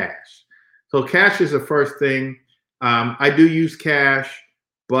my cash. So cash is the first thing. I do use cash,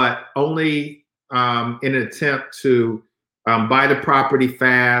 but only in an attempt to buy the property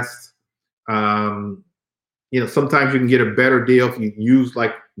fast. Sometimes you can get a better deal if you use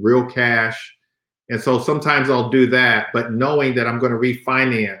like real cash. And so sometimes I'll do that, but knowing that I'm going to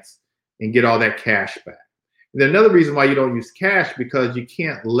refinance and get all that cash back. And then another reason why you don't use cash, because you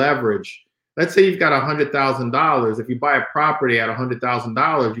can't leverage. Let's say you've got $100,000. If you buy a property at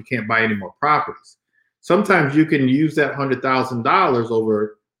 $100,000, you can't buy any more properties. Sometimes you can use that $100,000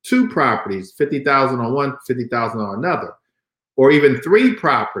 over two properties, $50,000 on one, $50,000 on another, or even three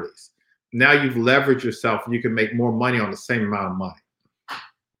properties. Now you've leveraged yourself and you can make more money on the same amount of money.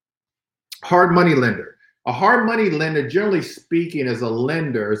 Hard money lender. A hard money lender, generally speaking, is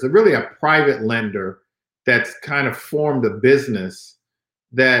really a private lender that's kind of formed a business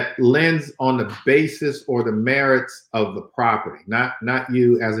that lends on the basis or the merits of the property, not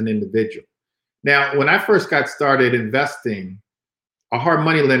you as an individual. Now, when I first got started investing, a hard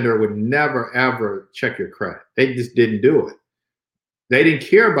money lender would never, ever check your credit. They just didn't do it. They didn't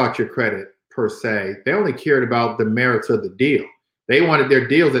care about your credit per se. They only cared about the merits of the deal. They wanted their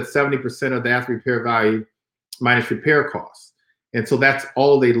deals at 70% of the asset repair value minus repair costs. And so that's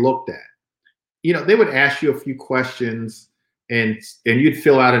all they looked at. They would ask you a few questions and you'd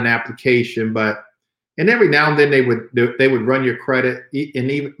fill out an application, and every now and then they would run your credit,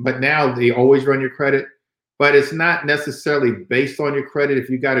 but now they always run your credit, but it's not necessarily based on your credit. If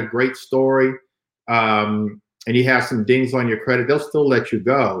you got a great story and you have some dings on your credit, they'll still let you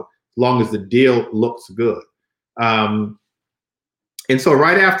go as long as the deal looks good. And so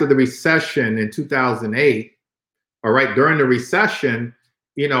right after the recession in 2008, or right during the recession,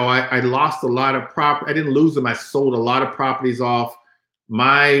 I lost a lot of property. I didn't lose them. I sold a lot of properties off.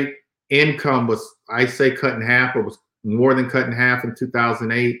 My income was, I say, cut in half, or was more than cut in half in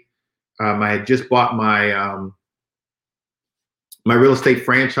 2008. I had just bought my my real estate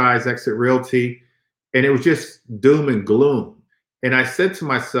franchise, Exit Realty, and it was just doom and gloom. And I said to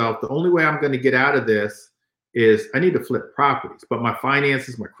myself, the only way I'm going to get out of this is I need to flip properties. But my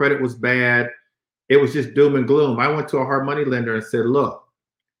finances, my credit was bad. It was just doom and gloom. I went to a hard money lender and said, look,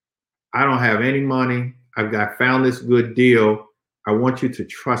 I don't have any money. I've found this good deal. I want you to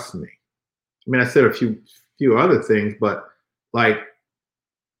trust me. I mean, I said a few other things, but my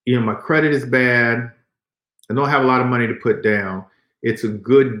credit is bad. I don't have a lot of money to put down. It's a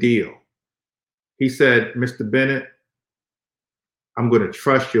good deal. He said, Mr. Bennett, I'm going to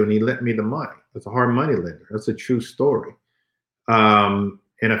trust you. And he lent me the money. It's a hard money lender. That's a true story.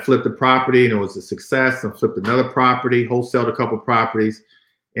 And I flipped the property and it was a success. I flipped another property, wholesaled a couple properties,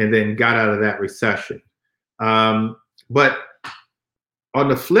 and then got out of that recession. But on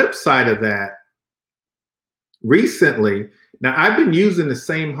the flip side of that, recently, now I've been using the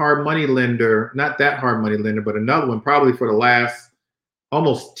same hard money lender, not that hard money lender, but another one probably for the last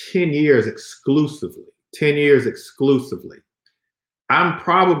almost 10 years exclusively. 10 years exclusively. I'm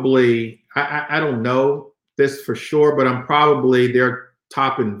probably, I don't know this for sure, but I'm probably their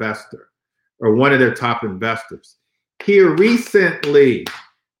top investor or one of their top investors. Here recently,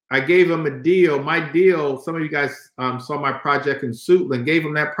 I gave them a deal. My deal, some of you guys saw my project in Suitland, gave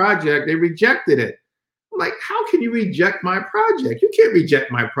them that project. They rejected it. I'm like, how can you reject my project? You can't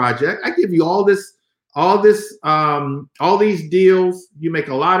reject my project. I give you all these deals. You make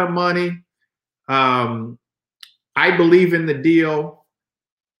a lot of money. I believe in the deal.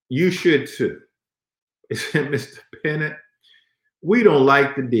 You should too. It said, Mr. Pennant, we don't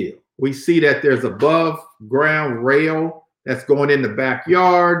like the deal. We see that there's above ground rail that's going in the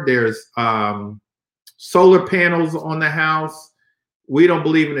backyard. There's solar panels on the house. We don't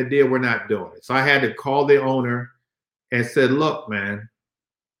believe in the deal. We're not doing it. So I had to call the owner and said, look, man,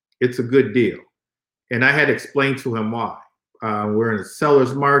 it's a good deal. And I had to explain to him why. We're in a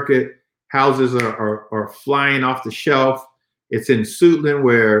seller's market. Houses are flying off the shelf. It's in Suitland,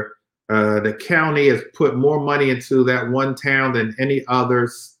 where the county has put more money into that one town than any other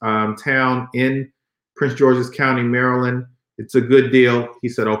town in Prince George's County, Maryland. It's a good deal. He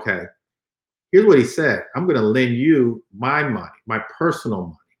said, okay. Here's what he said. I'm going to lend you my money, my personal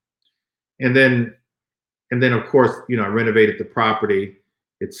money. And then of course, I renovated the property.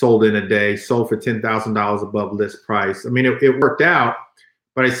 It sold in a day, sold for $10,000 above list price. I mean, it worked out,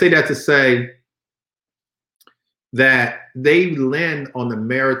 but I say that to say that they lend on the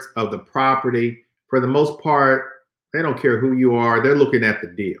merits of the property. For the most part, they don't care who you are. They're looking at the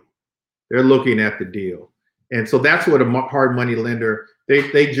deal. They're looking at the deal. And so that's what a hard money lender,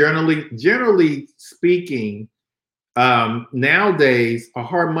 they generally speaking, nowadays, a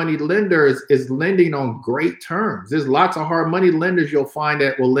hard money lender is lending on great terms. There's lots of hard money lenders you'll find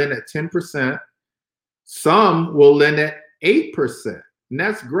that will lend at 10%. Some will lend at 8%. And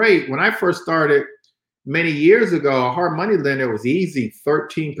that's great. When I first started many years ago, a hard money lender was easy,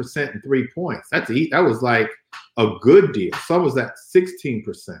 13% and 3 points. That was like a good deal. Some was at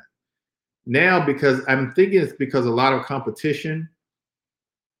 16%. Now, because I'm thinking it's because a lot of competition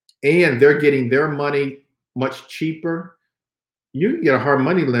and they're getting their money much cheaper, you can get a hard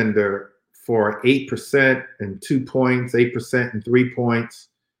money lender for 8% and 2 points, 8% and 3 points.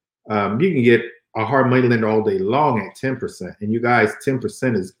 You can get a hard money lender all day long at 10%. And you guys,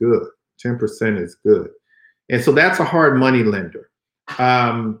 10% is good. 10% is good. And so that's a hard money lender.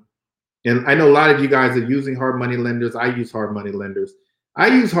 And I know a lot of you guys are using hard money lenders. I use hard money lenders. I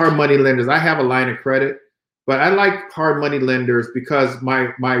use hard money lenders. I have a line of credit, but I like hard money lenders because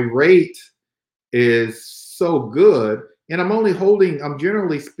my rate is so good. And I'm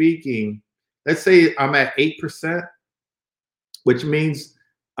generally speaking, let's say I'm at 8%, which means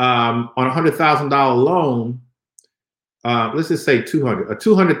on a $100,000 loan, let's just say a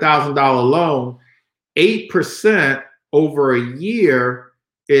 $200,000 loan, 8% over a year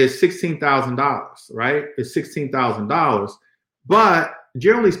is $16,000, right? It's $16,000. But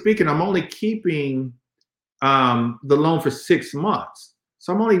generally speaking, I'm only keeping the loan for 6 months.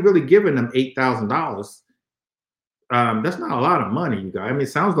 So I'm only really giving them $8,000. That's not a lot of money, you guys. I mean,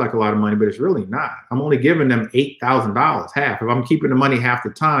 it sounds like a lot of money, but it's really not. I'm only giving them $8,000, half. If I'm keeping the money half the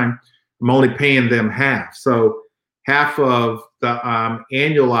time, I'm only paying them half. So half of the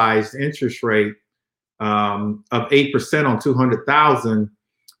annualized interest rate of 8% on 200,000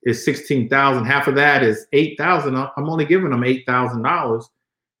 is 16,000. Half of that is 8,000. I'm only giving them $8,000,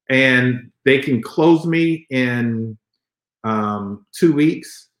 and they can close me in 2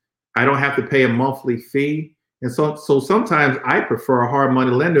 weeks. I don't have to pay a monthly fee. And so sometimes I prefer a hard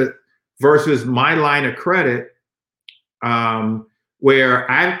money lender versus my line of credit, where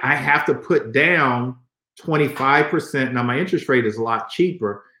I have to put down 25%. Now my interest rate is a lot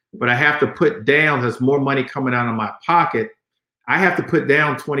cheaper, but I have to put down, there's more money coming out of my pocket. I have to put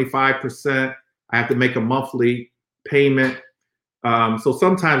down 25%. I have to make a monthly payment. So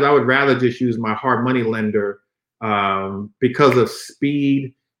sometimes I would rather just use my hard money lender because of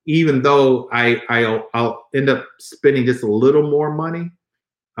speed, even though I'll end up spending just a little more money.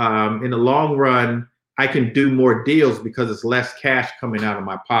 In the long run, I can do more deals because it's less cash coming out of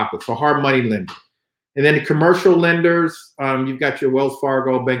my pocket. So hard money lender. And then the commercial lenders, you've got your Wells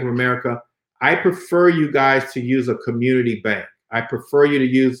Fargo, Bank of America. I prefer you guys to use a community bank. I prefer you to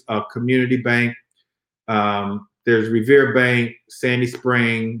use a community bank. There's Revere Bank, Sandy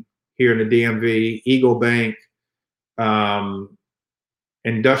Spring here in the DMV, Eagle Bank,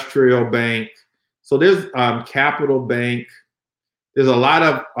 Industrial Bank. So there's Capital Bank. There's a lot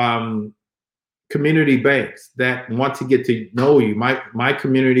of community banks that want to get to know you. My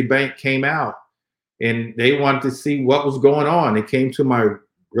community bank came out and they wanted to see what was going on. They came to my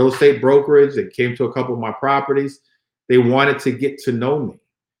real estate brokerage. They came to a couple of my properties. They wanted to get to know me.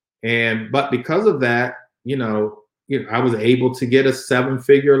 But because of that, I was able to get a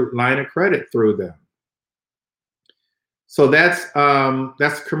 7-figure line of credit through them. So that's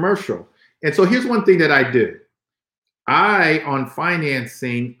commercial. And so here's one thing that I do. On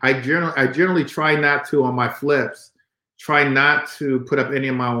financing, I generally try not to, on my flips, try not to put up any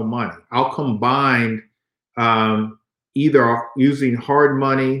of my own money. I'll combine either using hard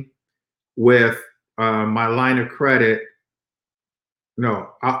money with my line of credit. No,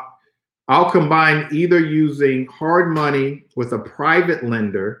 I'll combine either using hard money with a private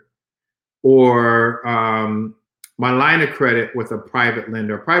lender or my line of credit with a private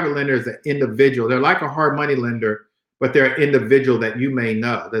lender. A private lender is an individual. They're like a hard money lender, but they're an individual that you may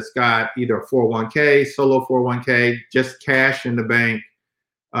know that's got either a 401k, solo 401k, just cash in the bank,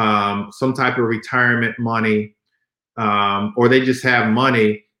 some type of retirement money, or they just have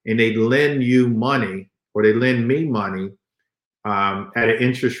money and they lend you money or they lend me money at an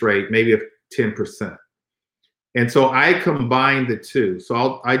interest rate, maybe of 10%. And so I combine the two.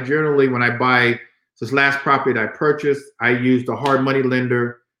 So I generally, when I buy this last property that I purchased, I used a hard money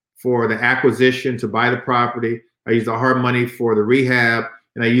lender for the acquisition to buy the property. I used the hard money for the rehab,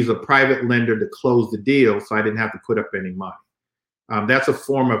 and I used a private lender to close the deal so I didn't have to put up any money. That's a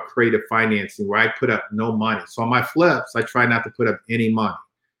form of creative financing where I put up no money. So on my flips, I try not to put up any money.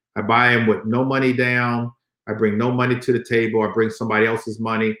 I buy them with no money down. I bring no money to the table. I bring somebody else's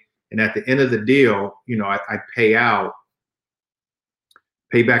money. And at the end of the deal, I pay out,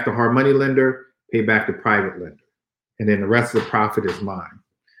 pay back the hard money lender, pay back the private lender. And then the rest of the profit is mine.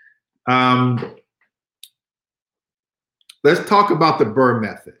 Let's talk about the BRRRR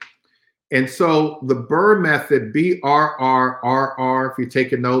method. And so the BRRRR method, BRRRR, if you're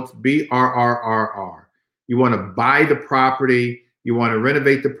taking notes, BRRRR. You want to buy the property, you want to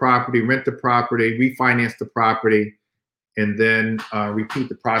renovate the property, rent the property, refinance the property, and then repeat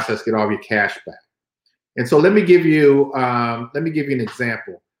the process, get all your cash back. And so let me give you an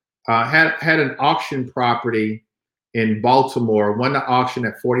example. Had an auction property in Baltimore, won the auction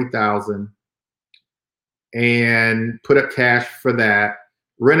at $40,000, and put up cash for that.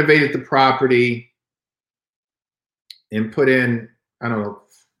 Renovated the property and put in, I don't know,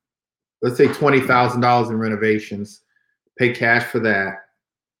 let's say $20,000 in renovations. Pay cash for that.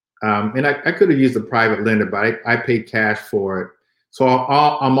 And I could have used a private lender, but I paid cash for it. So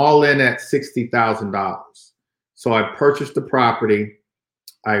I'm all in at $60,000. So I purchased the property,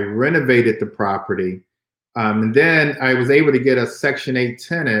 I renovated the property, and then I was able to get a Section 8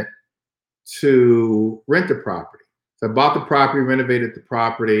 tenant to rent the property. So I bought the property, renovated the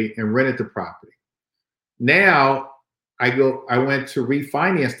property, and rented the property. Now I went to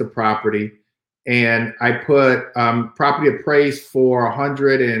refinance the property, and I put property appraised for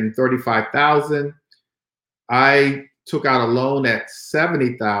 $135,000. I took out a loan at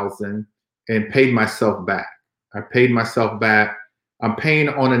 $70,000 and paid myself back. I paid myself back. I'm paying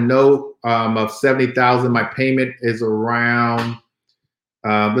on a note of $70,000. My payment is around,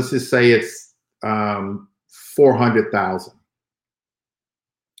 let's just say it's $400,000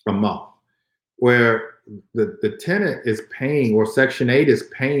 a month, where the tenant is paying, or Section 8 is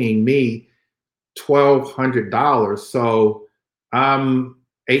paying me $1,200. So I'm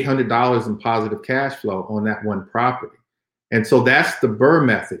 $800 in positive cash flow on that one property. And so that's the BRRRR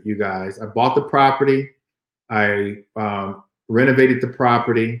method, you guys. I bought the property, I renovated the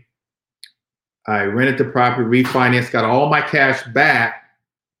property, I rented the property, refinanced, got all my cash back,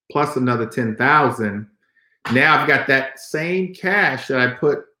 plus another $10,000. Now I've got that same cash that I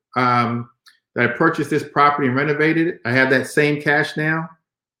put, that I purchased this property and renovated it. I have that same cash now,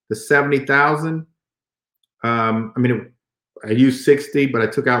 the $70,000. I used 60, but I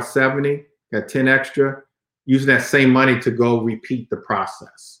took out 70, got 10 extra, using that same money to go repeat the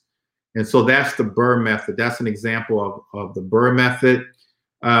process. And so that's the BRRRR method. That's an example of the BRRRR method.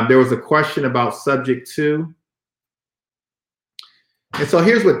 There was a question about subject to. And so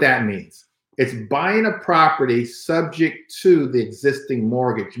here's what that means. It's buying a property subject to the existing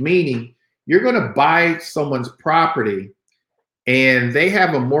mortgage, meaning you're going to buy someone's property and they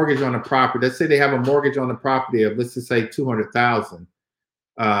have a mortgage on the property. Let's say they have a mortgage on the property of, let's just say $200,000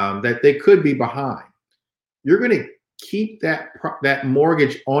 that they could be behind. You're going to keep that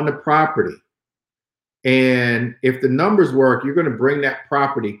mortgage on the property. And if the numbers work, you're going to bring that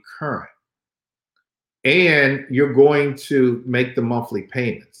property current. And you're going to make the monthly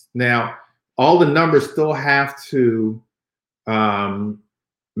payments. Now, all the numbers still have to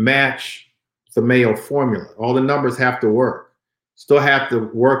match the Mayo formula. All the numbers have to work. Still have to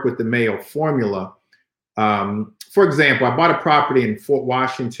work with the Mayo formula. For example, I bought a property in Fort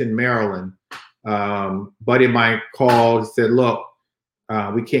Washington, Maryland. Buddy of mine called and said, look,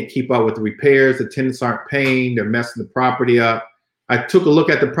 we can't keep up with the repairs. The tenants aren't paying. They're messing the property up. I took a look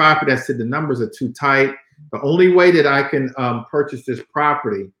at the property. I said, the numbers are too tight. The only way that I can purchase this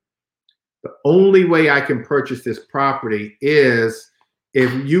property, is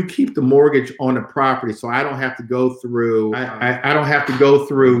if you keep the mortgage on the property, so I don't have to go through, I don't have to go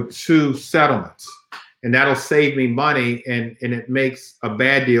through 2 settlements, and that'll save me money, and it makes a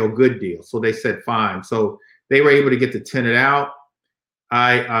bad deal good deal. So they said fine. So they were able to get the tenant out.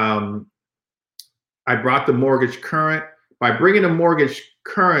 I I brought the mortgage current. By bringing the mortgage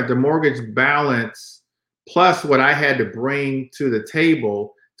current, the mortgage balance plus what I had to bring to the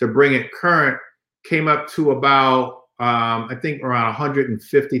table to bring it current came up to about, I think around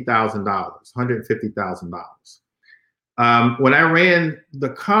 $150,000, $150,000. When I ran the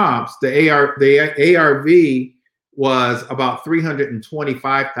comps, the ARV was about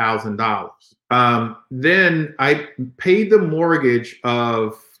 $325,000. Then I paid the mortgage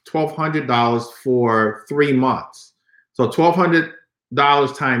of $1,200 for 3 months. So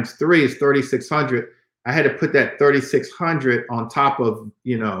 $1,200 times 3 is $3,600. I had to put that $3,600 on top of,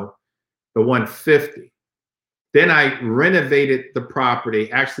 the 150. Then I renovated the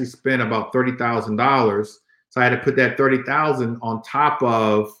property, actually spent about $30,000. So I had to put that $30,000 on top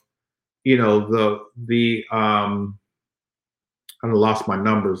of, I lost my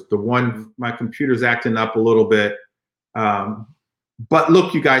numbers. My computer's acting up a little bit. But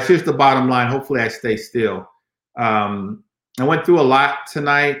look, you guys, here's the bottom line. Hopefully I stay still. I went through a lot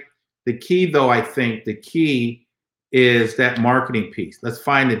tonight. The key, though, I think the key is that marketing piece. Let's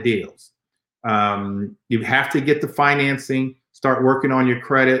find the deals. You have to get the financing, start working on your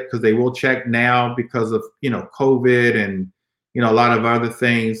credit because they will check now because of, COVID and, a lot of other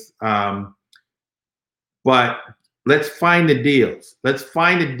things. But let's find the deals. Let's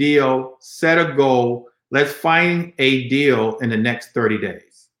find a deal, set a goal. Let's find a deal in the next 30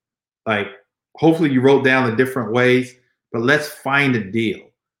 days. Like, hopefully you wrote down the different ways, but let's find a deal.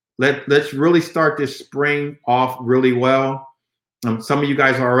 Let's really start this spring off really well. Some of you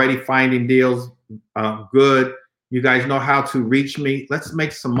guys are already finding deals. Good. You guys know how to reach me. Let's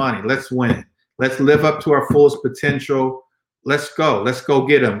make some money. Let's win. Let's live up to our fullest potential. Let's go. Let's go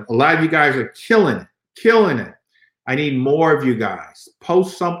get them. A lot of you guys are killing it. Killing it. I need more of you guys.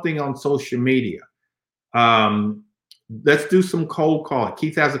 Post something on social media. Let's do some cold calling.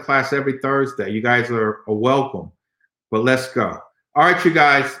 Keith has a class every Thursday. You guys are welcome. But let's go. All right, you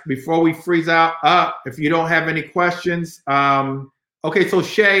guys, before we freeze out, if you don't have any questions, okay, so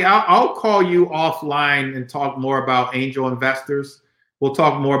Shay, I'll call you offline and talk more about angel investors. We'll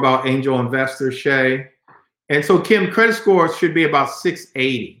talk more about angel investors, Shay. And so, Kim, credit score should be about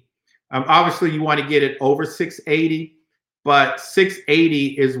 680. Obviously, you want to get it over 680, but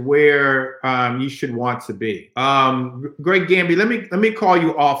 680 is where you should want to be. Greg Gamby, let me call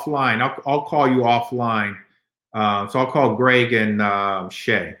you offline. I'll call you offline. So I'll call Greg and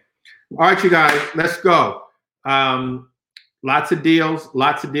Shay. All right, you guys, let's go. Lots of deals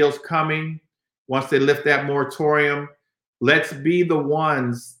coming once they lift that moratorium. Let's be the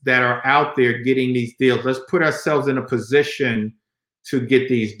ones that are out there getting these deals. Let's put ourselves in a position to get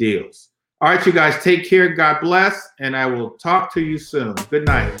these deals. All right, you guys, take care. God bless, and I will talk to you soon. Good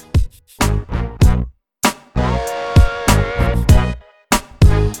night.